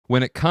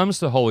When it comes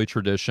to Holy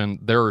Tradition,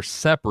 there are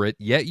separate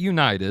yet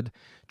united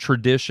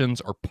traditions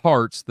or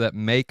parts that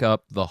make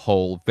up the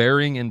whole,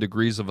 varying in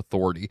degrees of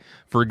authority.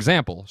 For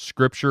example,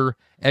 Scripture,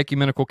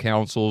 ecumenical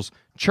councils,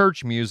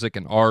 church music,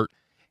 and art.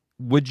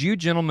 Would you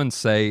gentlemen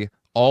say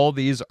all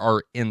these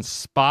are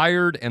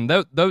inspired? And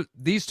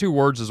these two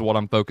words is what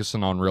I'm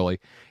focusing on, really.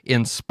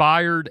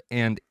 Inspired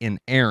and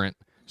inerrant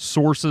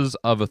sources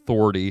of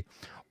authority.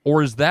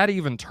 Or is that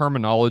even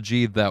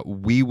terminology that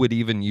we would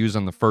even use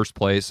in the first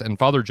place? And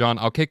Father John,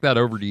 I'll kick that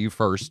over to you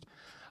first.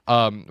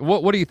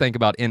 What do you think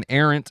about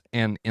inerrant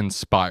and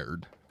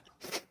inspired?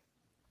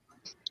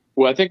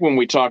 Well, I think when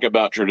we talk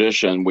about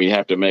tradition, we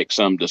have to make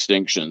some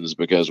distinctions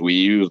because we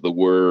use the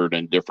word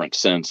in different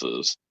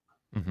senses.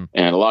 Mm-hmm.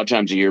 And a lot of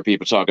times you hear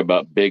people talk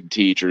about big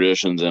T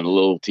traditions and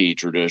little T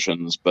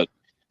traditions, but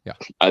yeah,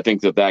 I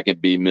think that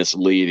could be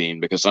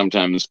misleading because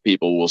sometimes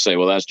people will say,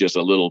 well, that's just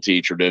a little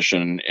T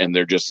tradition, and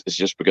it's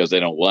just because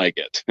they don't like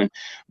it.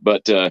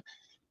 But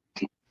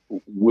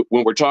when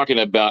we're talking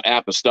about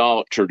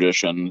apostolic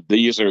tradition,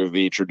 these are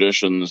the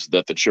traditions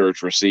that the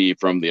church received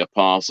from the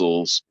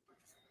apostles,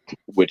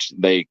 which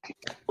they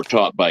were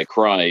taught by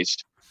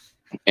Christ.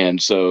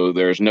 And so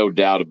there's no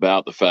doubt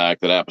about the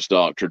fact that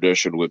apostolic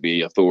tradition would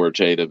be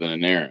authoritative and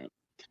inerrant.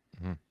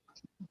 Mm-hmm.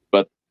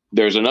 But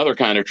there's another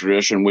kind of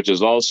tradition which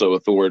is also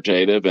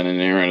authoritative and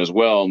inerrant as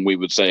well, and we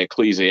would say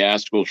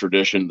ecclesiastical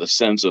tradition, the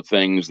sense of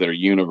things that are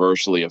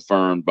universally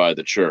affirmed by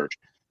the church.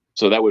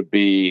 So that would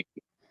be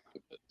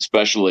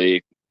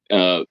especially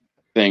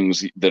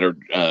things that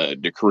are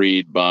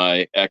decreed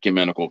by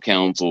ecumenical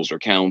councils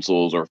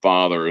or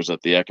fathers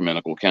that the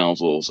ecumenical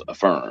councils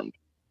affirmed.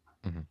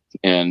 Mm-hmm.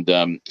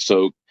 And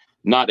so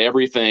not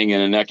everything in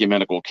an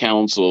ecumenical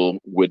council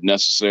would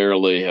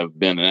necessarily have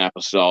been an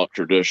apostolic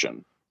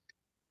tradition.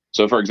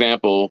 So, for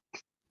example,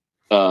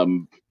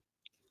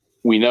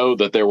 we know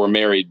that there were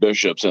married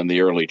bishops in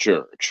the early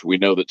church. We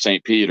know that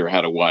St. Peter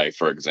had a wife,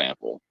 for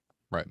example.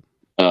 Right.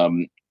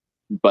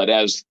 But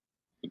as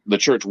the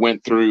church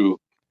went through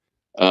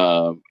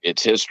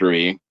its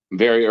history,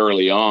 very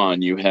early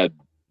on, you had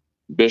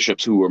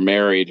bishops who were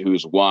married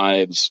whose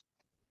wives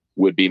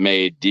would be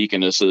made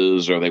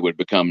deaconesses or they would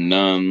become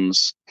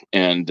nuns.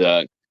 And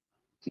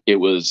it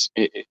was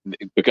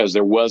because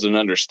there was an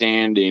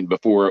understanding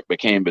before it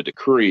became a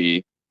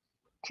decree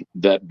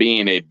that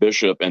being a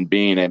bishop and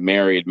being a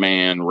married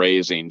man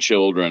raising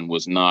children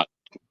was not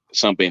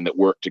something that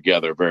worked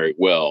together very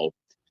well.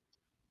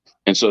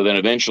 And so then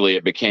eventually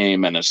it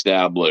became an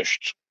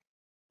established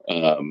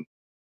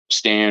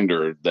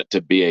standard that to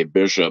be a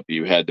bishop,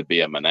 you had to be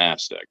a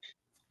monastic.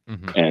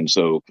 Mm-hmm. And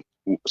so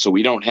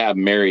we don't have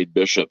married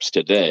bishops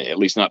today, at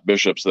least not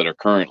bishops that are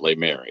currently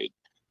married.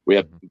 We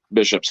have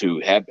bishops who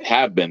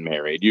have been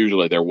married.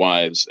 Usually their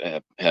wives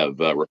have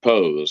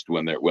reposed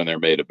when they're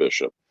made a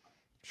bishop.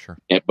 Sure.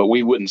 But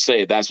we wouldn't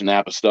say that's an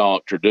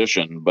apostolic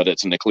tradition, but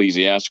it's an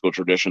ecclesiastical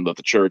tradition that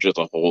the church as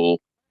a whole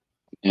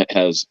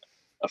has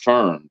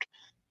affirmed.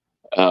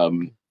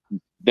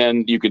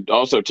 Then you could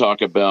also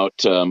talk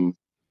about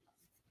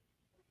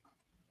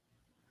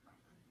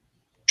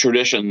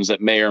traditions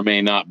that may or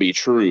may not be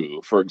true.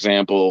 For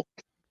example,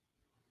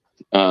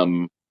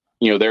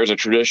 there's a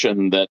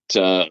tradition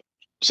that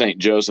Saint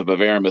Joseph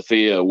of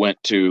Arimathea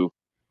went to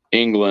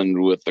England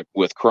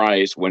with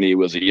Christ when he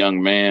was a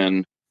young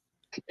man,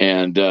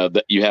 and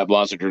that you have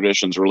lots of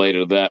traditions related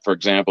to that. For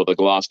example, the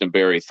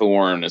Glastonbury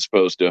thorn is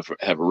supposed to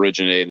have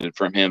originated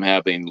from him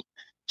having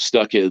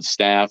stuck his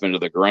staff into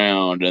the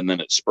ground and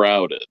then it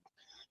sprouted.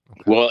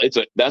 Okay. Well,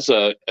 that's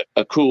a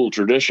cool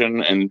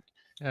tradition, and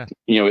yeah.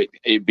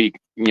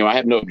 I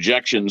have no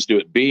objections to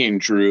it being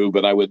true,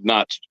 but I would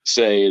not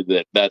say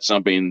that that's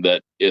something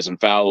that is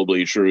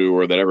infallibly true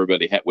or that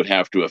everybody would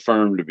have to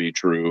affirm to be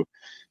true,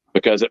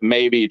 because it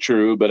may be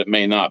true, but it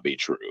may not be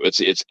true.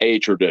 It's a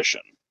tradition.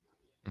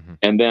 Mm-hmm.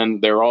 And then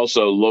there are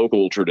also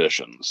local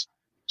traditions.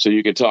 So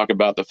you could talk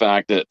about the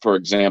fact that, for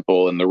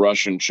example, in the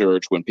Russian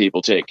church, when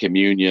people take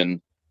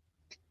communion,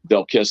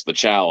 they'll kiss the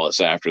chalice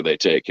after they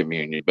take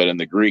communion. But in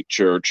the Greek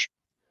church,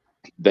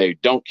 they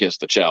don't kiss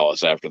the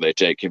chalice after they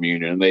take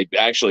communion. And they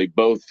actually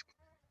both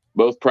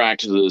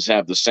practices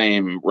have the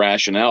same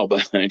rationale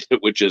behind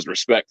it, which is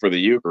respect for the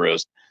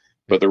Eucharist.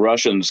 But the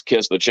Russians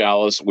kiss the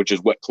chalice, which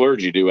is what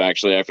clergy do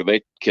actually after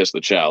they kiss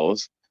the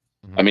chalice.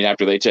 Mm-hmm. I mean,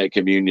 after they take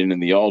communion in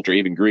the altar,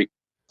 even Greek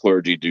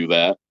clergy do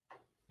that.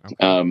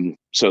 Okay.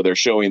 So they're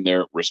showing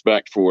their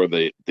respect for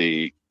the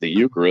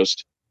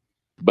Eucharist.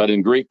 But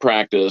in Greek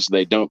practice,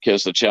 they don't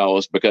kiss the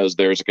chalice because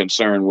there's a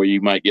concern where you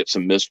might get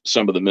some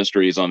of the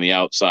mysteries on the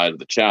outside of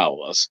the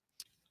chalice.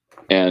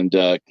 And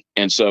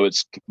so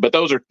but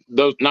those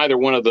neither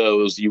one of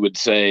those you would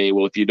say,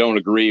 well, if you don't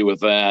agree with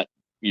that,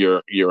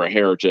 you're a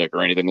heretic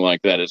or anything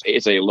like that.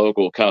 It's a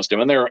local custom,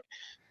 and there are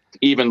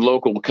even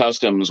local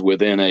customs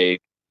within a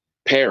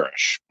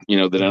parish. That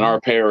mm-hmm. in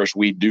our parish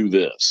we do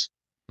this,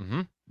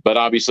 mm-hmm. but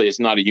obviously it's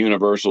not a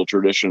universal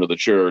tradition of the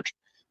church.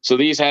 So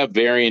these have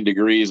varying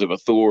degrees of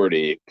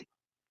authority.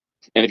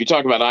 And if you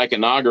talk about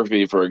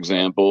iconography, for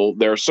example,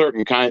 there are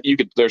certain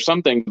there's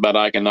some things about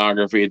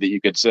iconography that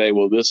you could say,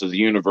 well, this is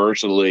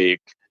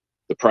universally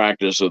the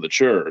practice of the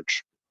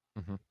church,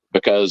 Mhm.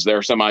 because there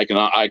are some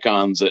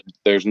icons that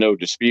there's no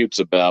disputes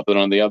about. But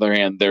on the other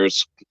hand,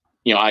 there's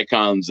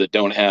icons that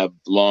don't have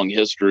long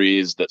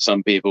histories that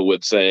some people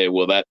would say,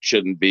 well, that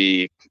shouldn't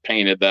be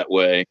painted that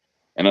way,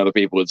 and other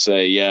people would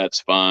say, yeah,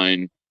 it's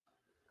fine.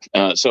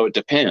 So it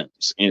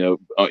depends,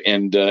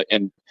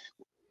 and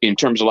in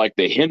terms of like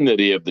the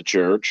hymnody of the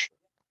church,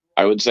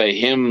 I would say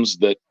hymns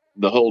that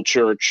the whole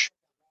church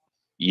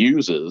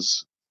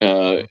uses,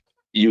 Mhm.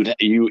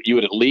 you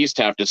would at least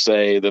have to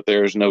say that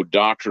there's no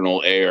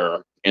doctrinal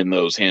error in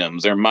those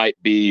hymns. There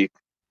might be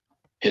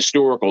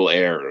historical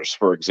errors,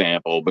 for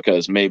example,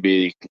 because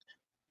maybe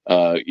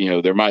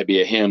there might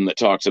be a hymn that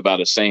talks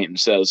about a saint and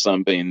says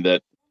something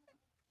that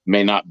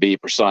may not be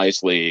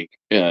precisely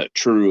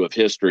true of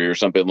history or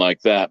something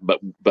like that.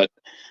 But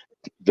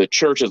the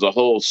church as a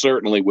whole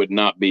certainly would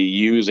not be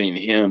using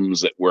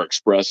hymns that were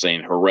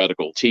expressing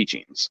heretical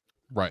teachings.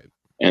 Right.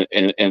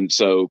 And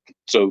so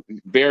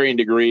varying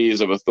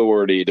degrees of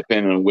authority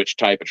depending on which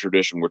type of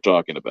tradition we're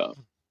talking about.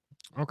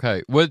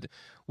 Okay. Would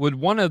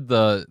one of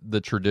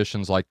the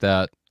traditions like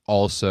that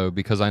also,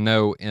 because I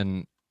know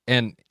and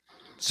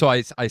so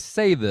I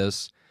say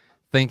this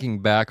thinking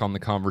back on the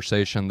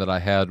conversation that I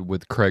had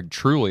with Craig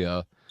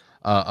Trulia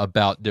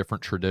about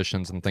different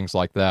traditions and things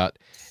like that,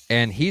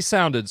 and he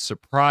sounded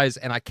surprised,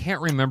 and I can't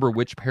remember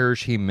which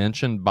parish he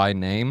mentioned by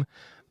name,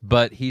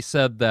 but he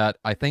said that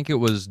I think it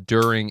was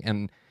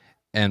during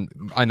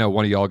and I know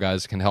one of y'all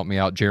guys can help me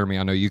out. Jeremy,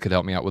 I know you could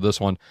help me out with this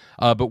one.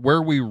 But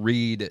where we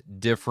read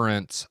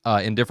different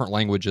in different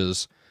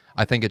languages,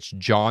 I think it's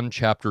John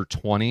chapter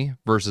 20,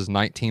 verses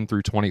 19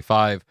 through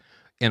 25.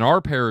 In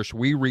our parish,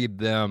 we read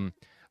them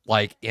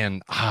like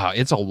in,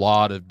 it's a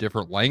lot of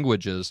different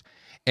languages.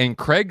 And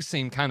Craig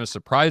seemed kind of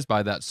surprised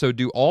by that. So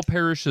do all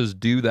parishes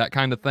do that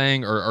kind of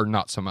thing or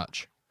not so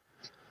much?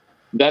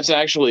 That's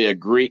actually a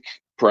Greek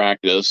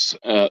practice,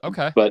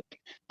 Okay. but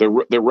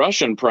the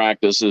Russian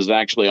practice is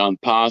actually on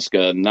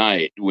Pascha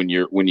night when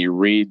you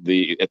read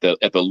at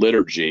the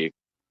liturgy.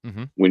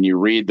 Mm-hmm. When you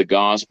read the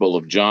Gospel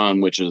of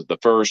John, which is the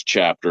first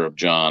chapter of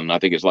John, I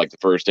think it's like the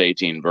first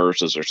 18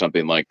 verses or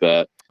something like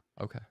that.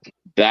 Okay.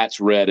 That's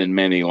read in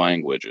many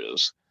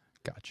languages.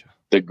 Gotcha.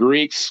 The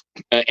Greeks,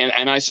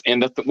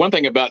 and the one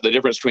thing about the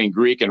difference between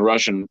Greek and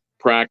Russian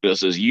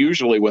practice is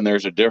usually when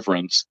there's a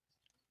difference,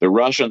 the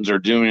Russians are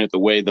doing it the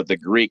way that the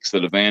Greeks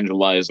that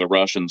evangelized the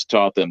Russians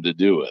taught them to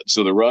do it.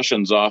 So the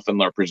Russians often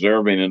are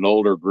preserving an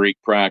older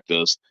Greek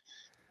practice,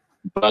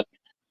 but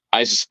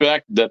I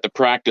suspect that the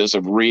practice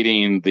of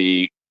reading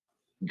the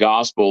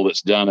gospel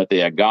that's done at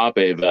the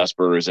Agape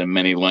Vespers in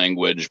many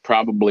language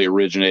probably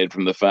originated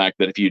from the fact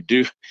that if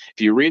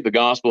you read the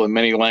gospel in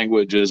many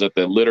languages at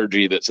the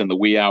liturgy that's in the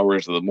wee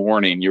hours of the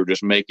morning, you're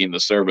just making the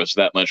service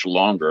that much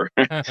longer.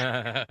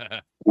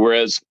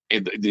 Whereas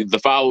the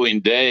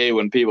following day,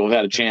 when people have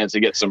had a chance to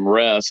get some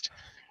rest,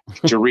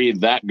 to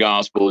read that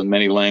gospel in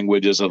many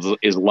languages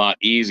is a lot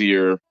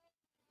easier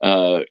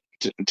to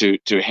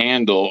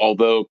handle.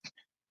 Although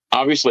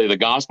obviously the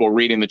gospel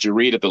reading that you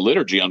read at the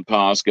liturgy on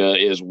Pascha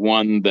is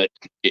one that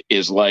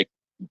is like,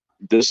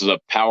 this is a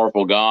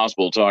powerful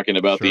gospel talking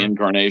about the Sure.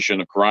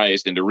 incarnation of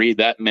Christ, and to read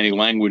that in many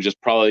languages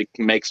probably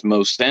makes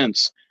most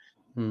sense,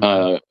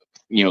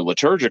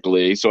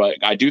 liturgically. So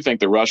I do think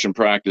the Russian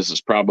practice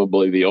is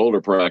probably the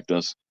older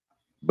practice,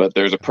 but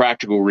there's a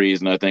practical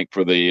reason, I think,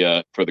 for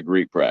the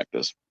Greek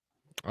practice.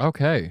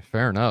 Okay,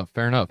 fair enough.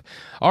 Fair enough.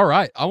 All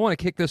right, I want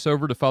to kick this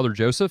over to Father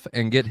Joseph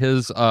and get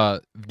his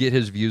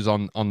views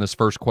on this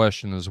first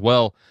question as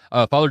well.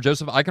 Father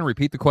Joseph, I can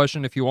repeat the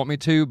question if you want me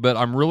to, but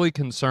I'm really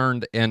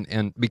concerned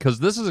and because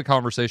this is a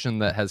conversation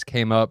that has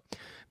came up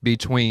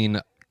between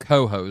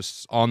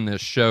co-hosts on this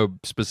show,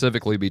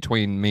 specifically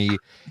between me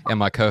and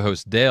my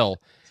co-host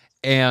Dale,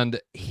 and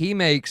he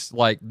makes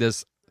like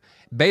this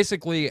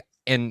basically,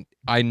 and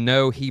I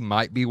know he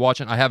might be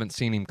watching. I haven't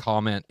seen him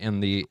comment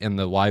in the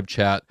live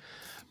chat,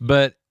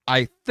 but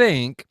I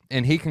think,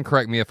 and he can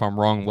correct me if I'm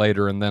wrong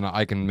later, and then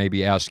I can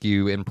maybe ask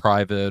you in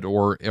private,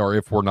 or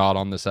if we're not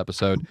on this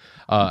episode,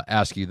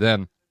 ask you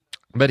then.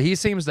 But he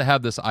seems to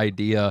have this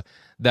idea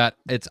that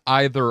it's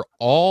either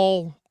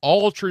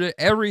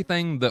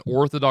everything that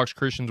Orthodox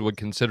Christians would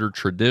consider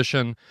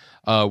tradition,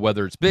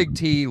 whether it's big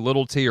T,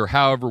 little t, or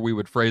however we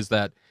would phrase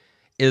that,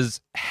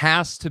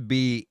 has to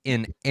be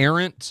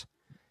inerrant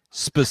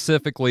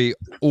specifically,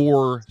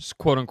 or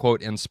quote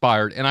unquote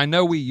inspired. And I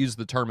know we use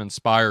the term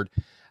inspired,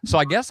 so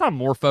I guess I'm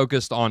more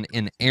focused on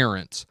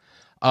inerrant.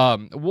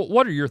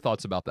 What are your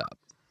thoughts about that?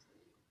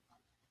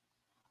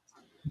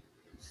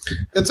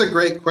 It's a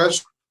great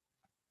question.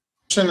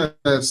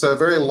 It's a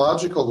very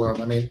logical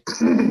one. I mean,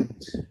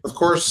 of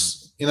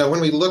course,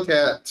 when we look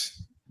at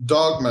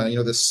dogma,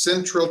 the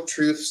central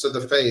truths of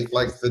the faith,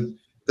 like the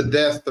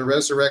death, the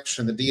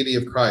resurrection, the deity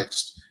of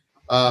Christ,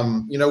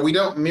 we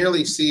don't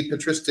merely see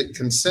patristic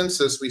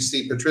consensus, we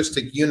see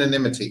patristic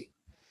unanimity.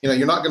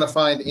 You're not going to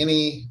find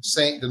any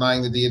saint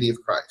denying the deity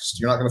of Christ.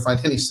 You're not going to find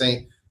any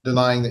saint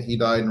denying that he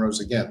died and rose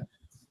again.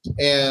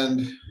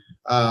 And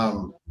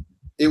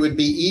it would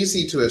be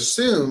easy to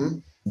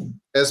assume,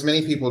 as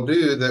many people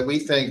do, that we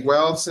think,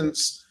 well,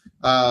 since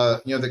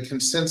the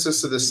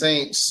consensus of the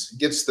saints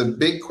gets the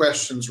big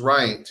questions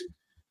right,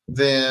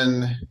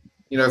 then,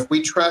 if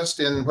we trust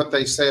in what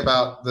they say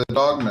about the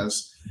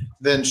dogmas,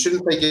 then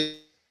shouldn't they get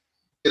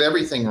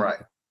everything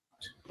right?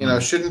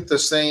 Shouldn't the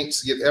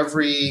saints get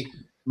every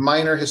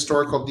minor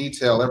historical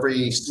detail,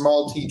 every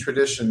small t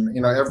tradition,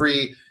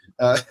 every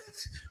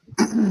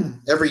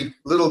every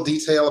little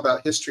detail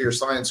about history or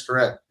science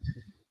correct?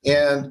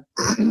 And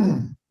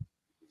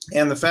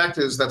and the fact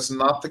is that's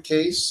not the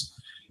case.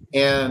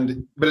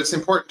 But it's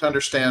important to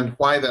understand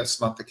why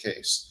that's not the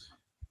case.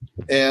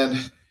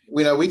 And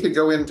we could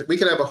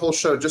have a whole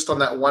show just on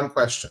that one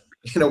question.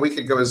 We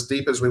could go as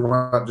deep as we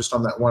want just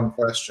on that one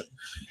question.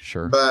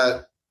 Sure.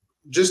 But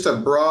just a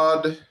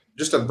broad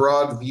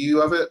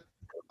view of it.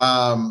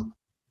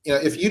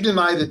 If you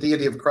deny the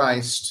deity of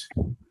Christ,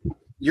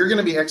 you're going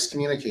to be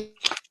excommunicated.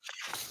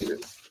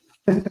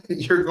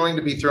 You're going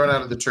to be thrown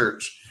out of the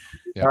church.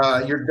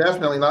 Yeah. You're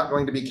definitely not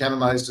going to be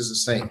canonized as a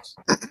saint.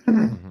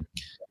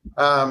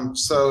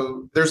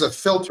 So there's a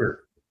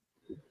filter,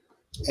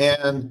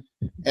 and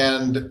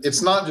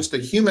it's not just a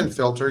human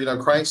filter.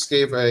 Christ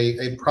gave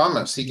a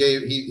promise.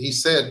 He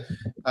said,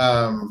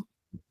 on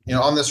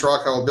this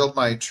rock I will build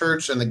my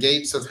church, and the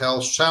gates of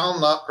hell shall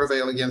not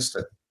prevail against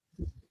it.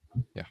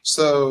 Yeah.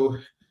 So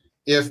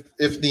if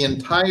the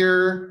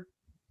entire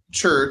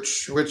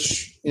church,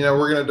 which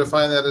we're going to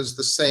define that as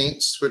the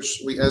saints,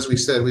 which as we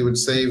said, we would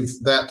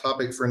save that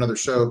topic for another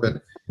show.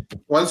 But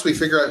once we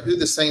figure out who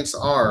the saints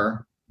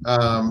are,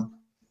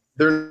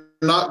 they're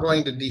not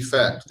going to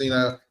defect.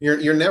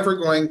 You're never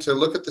going to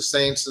look at the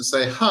saints and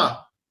say,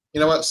 you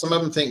know what? Some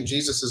of them think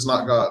Jesus is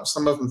not God.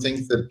 Some of them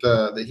think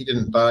that he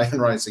didn't die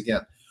and rise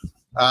again.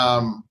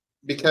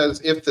 Because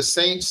if the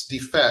saints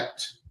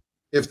defect,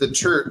 if the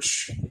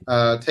church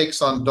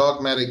takes on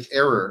dogmatic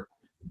error,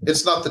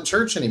 it's not the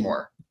church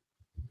anymore.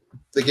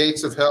 The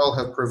gates of hell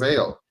have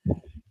prevailed.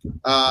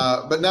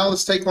 But now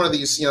let's take one of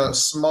these,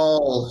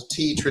 small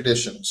t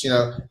traditions,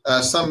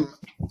 some,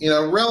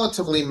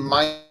 relatively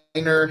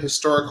minor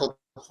historical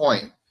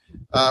point.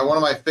 One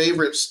of my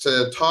favorites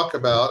to talk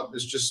about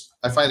is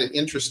I find it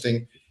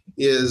interesting,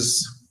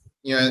 is,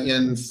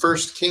 in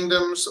First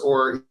Kingdoms,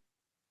 or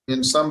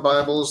in some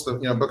Bibles, the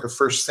book of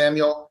First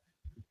Samuel,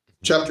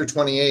 chapter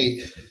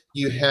 28,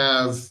 you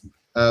have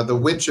the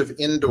witch of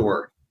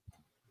Endor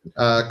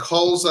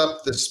calls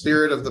up the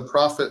spirit of the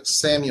prophet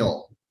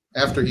Samuel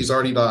after he's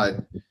already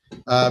died,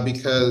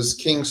 because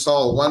King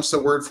Saul wants a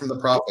word from the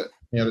prophet,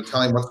 to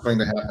tell him what's going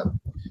to happen.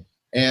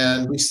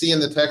 And we see in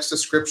the text of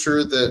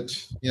scripture that,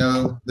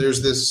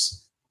 there's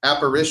this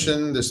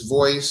apparition, this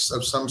voice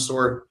of some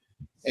sort.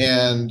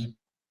 And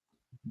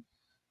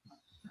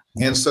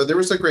so there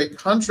was a great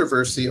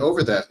controversy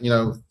over that.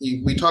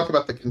 We talk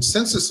about the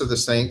consensus of the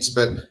saints,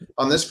 but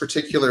on this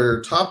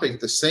particular topic,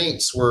 the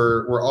saints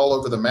were all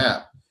over the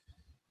map.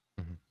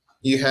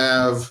 You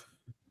have,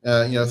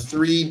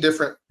 three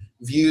different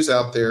views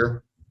out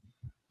there.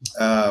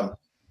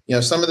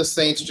 Some of the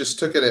saints just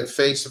took it at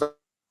face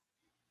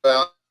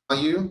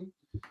value,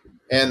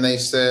 and they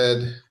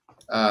said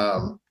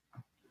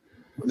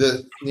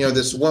that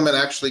this woman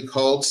actually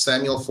called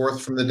Samuel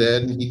forth from the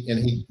dead, and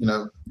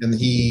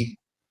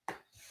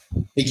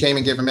he came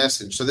and gave a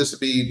message. So this would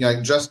be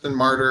like Justin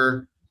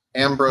Martyr,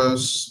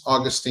 Ambrose,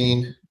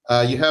 Augustine.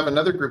 You have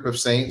another group of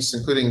saints,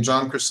 including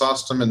John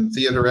Chrysostom and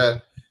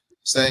Theodoret,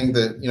 saying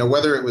that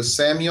whether it was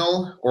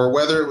Samuel or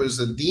whether it was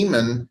a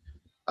demon,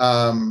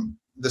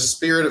 the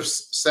spirit of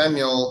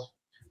Samuel,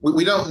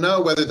 we don't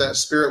know whether that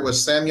spirit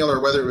was Samuel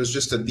or whether it was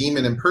just a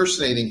demon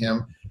impersonating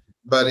him,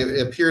 but it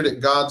appeared at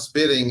God's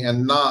bidding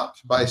and not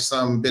by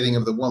some bidding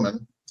of the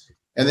woman.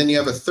 And then you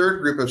have a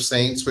third group of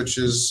saints, which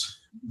is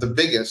the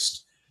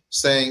biggest,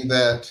 saying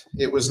that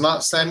it was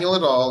not Samuel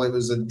at all. It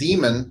was a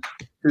demon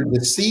who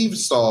deceived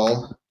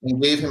Saul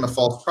and gave him a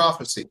false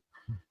prophecy.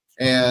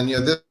 And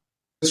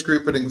this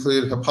group would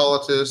include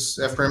Hippolytus,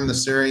 Ephraim the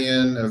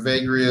Syrian,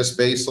 Evagrius,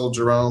 Basil,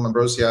 Jerome,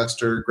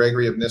 Ambrosiaster,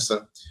 Gregory of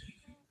Nyssa.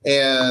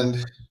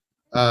 And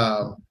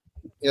so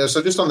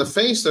just on the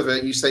face of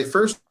it, you say,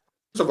 first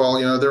of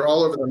all, they're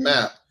all over the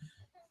map.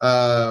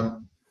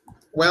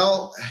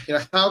 Well,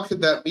 how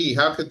could that be?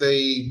 How could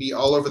they be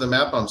all over the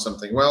map on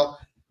something? Well,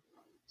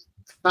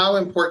 how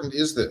important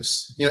is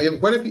this?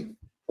 What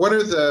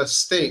are the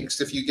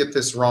stakes if you get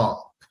this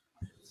wrong?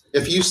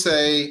 If you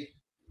say,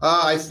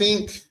 I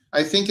think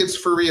it's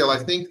for real. I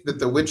think that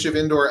the witch of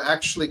Endor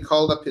actually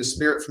called up his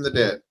spirit from the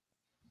dead,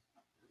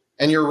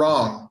 and you're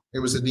wrong. It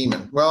was a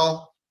demon.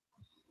 Well,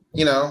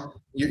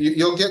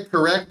 you'll get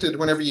corrected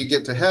whenever you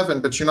get to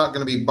heaven, but you're not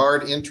going to be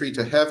barred entry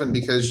to heaven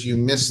because you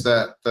missed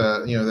that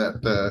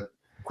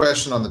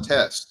question on the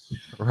test.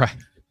 Right.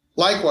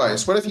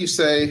 Likewise, what if you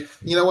say,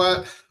 you know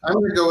what, I'm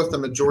going to go with the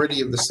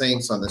majority of the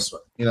saints on this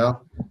one.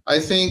 I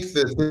think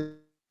that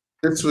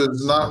this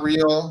was not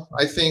real.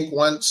 I think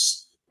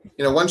once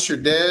you're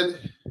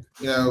dead,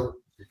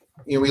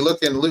 we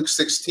look in Luke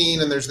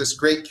 16 and there's this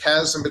great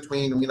chasm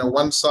between,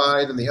 one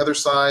side and the other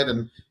side,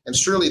 and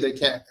surely they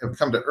can't have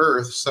come to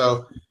earth.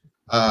 So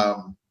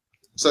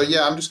So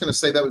yeah, I'm just going to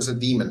say that was a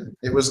demon.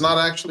 It was not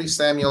actually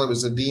Samuel. It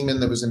was a demon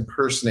that was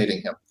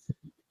impersonating him.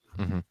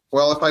 Mm-hmm.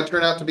 Well, if I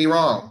turn out to be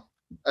wrong,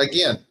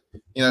 again,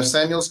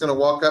 Samuel's going to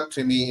walk up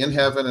to me in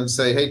heaven and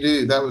say, "Hey,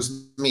 dude, that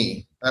was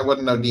me. That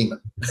wasn't no demon."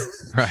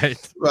 Right.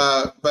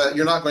 But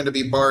you're not going to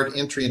be barred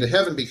entry into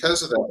heaven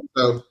because of that.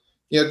 So,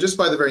 just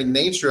by the very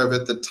nature of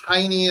it, the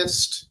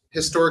tiniest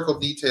historical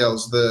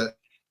details, the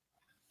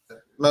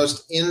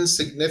most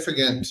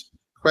insignificant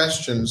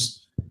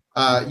questions,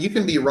 you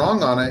can be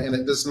wrong on it, and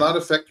it does not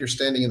affect your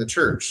standing in the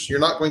church. You're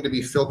not going to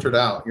be filtered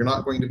out. You're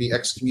not going to be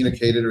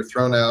excommunicated or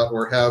thrown out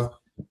or have,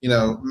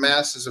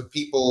 masses of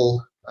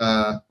people,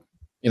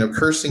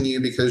 cursing you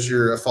because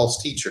you're a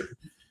false teacher.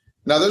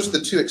 Now, those are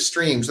the two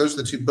extremes. Those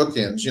are the two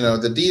bookends.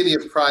 The deity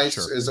of Christ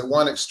is at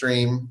one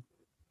extreme.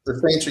 The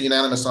saints are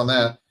unanimous on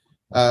that.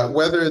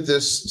 Whether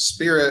this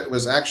spirit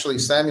was actually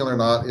Samuel or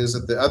not is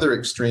at the other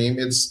extreme.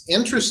 It's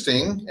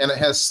interesting, and it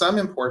has some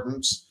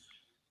importance,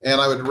 and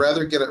I would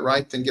rather get it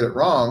right than get it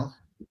wrong,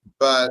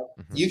 but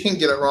you can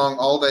get it wrong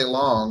all day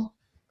long.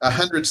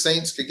 100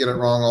 saints could get it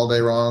wrong all day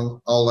long,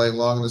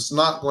 and it's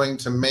not going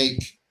to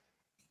make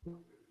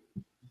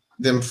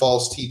them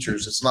false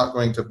teachers. It's not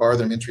going to bar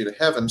them entry to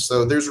heaven.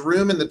 So there's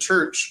room in the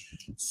church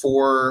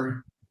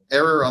for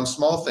error on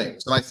small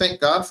things, and I thank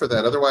God for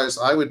that. Otherwise,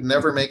 I would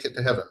never make it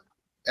to heaven,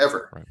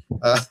 ever.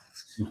 Right.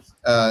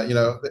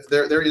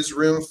 There is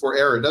room for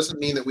error. It doesn't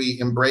mean that we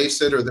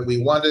embrace it or that we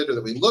want it or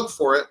that we look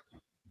for it.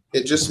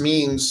 It just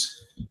means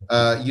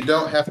you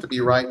don't have to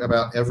be right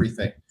about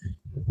everything.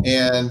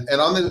 And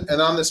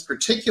on this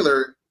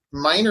particular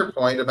minor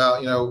point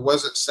about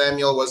was it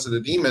Samuel, was it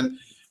a demon?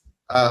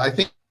 I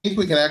think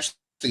we can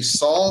actually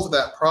solve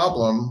that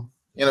problem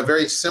in a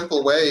very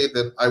simple way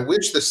that I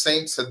wish the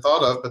saints had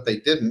thought of, but they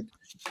didn't.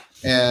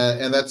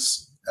 And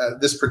that's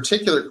this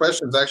particular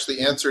question is actually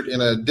answered in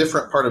a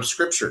different part of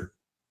Scripture.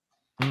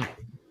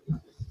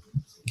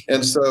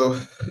 And so,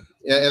 and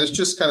it's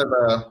just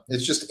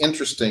it's just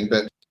interesting.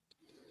 But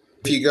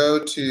if you go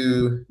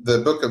to the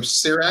book of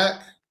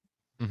Sirach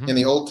in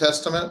the Old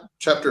Testament,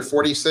 chapter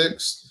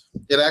 46,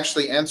 it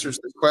actually answers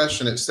this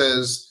question. It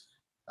says,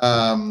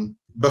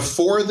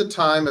 before the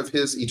time of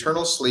his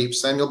eternal sleep,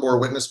 Samuel bore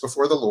witness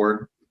before the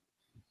Lord.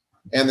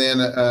 And then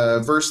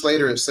a verse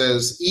later, it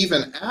says,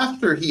 even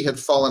after he had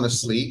fallen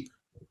asleep,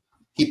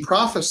 he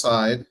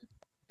prophesied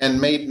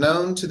and made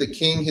known to the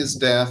king his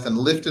death and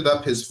lifted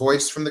up his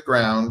voice from the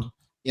ground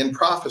in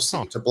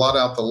prophecy to blot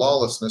out the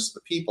lawlessness of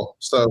the people.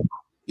 So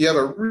you have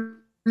a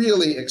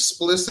really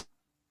explicit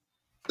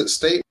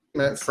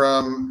statement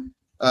from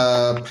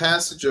a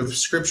passage of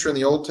Scripture in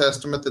the Old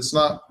Testament that's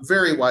not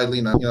very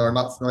widely known, are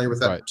not familiar with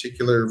that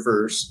particular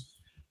verse.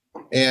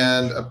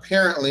 And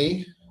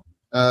apparently,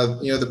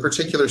 the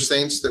particular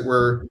saints that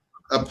were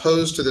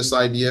opposed to this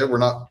idea were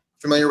not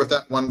familiar with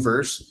that one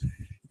verse.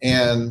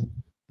 And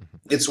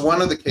it's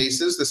one of the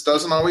cases, this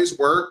doesn't always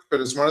work, but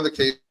it's one of the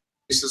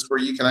cases where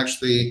you can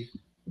actually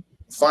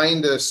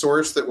find a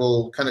source that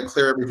will kind of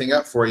clear everything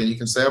up for you. You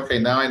can say, okay,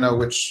 now I know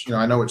which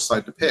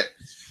side to pick.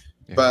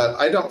 Yeah. But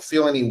I don't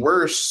feel any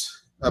worse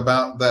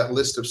about that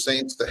list of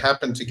saints that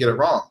happen to get it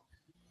wrong,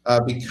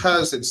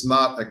 because it's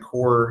not a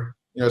core,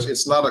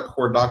 it's not a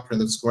core doctrine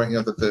that's going,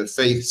 that the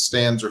faith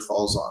stands or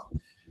falls on.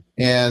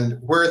 And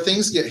where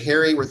things get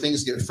hairy, where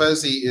things get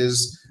fuzzy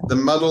is the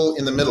muddle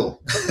in the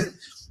middle.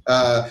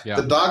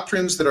 The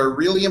doctrines that are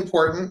really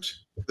important,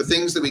 the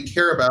things that we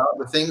care about,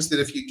 the things that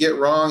if you get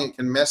wrong, it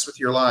can mess with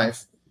your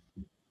life.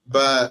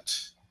 But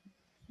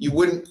you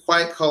wouldn't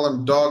quite call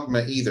them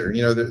dogma either.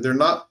 They're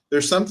not,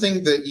 there's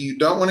something that you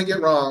don't want to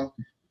get wrong,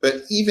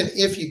 but even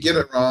if you get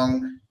it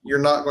wrong, you're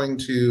not going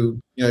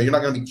to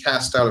be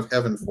cast out of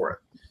heaven for it.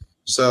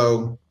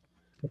 So,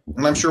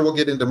 and I'm sure we'll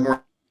get into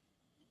more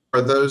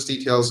of those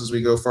details as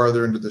we go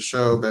farther into the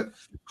show, but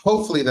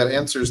hopefully that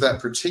answers that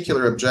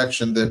particular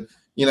objection that,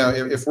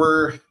 if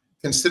we're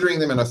considering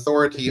them an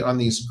authority on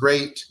these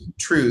great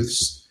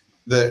truths,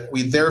 that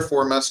we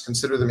therefore must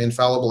consider them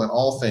infallible in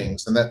all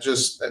things, and that's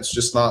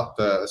just not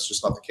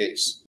the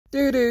case.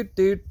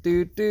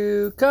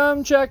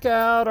 Come check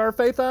out our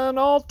Faith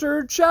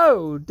Unaltered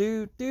show.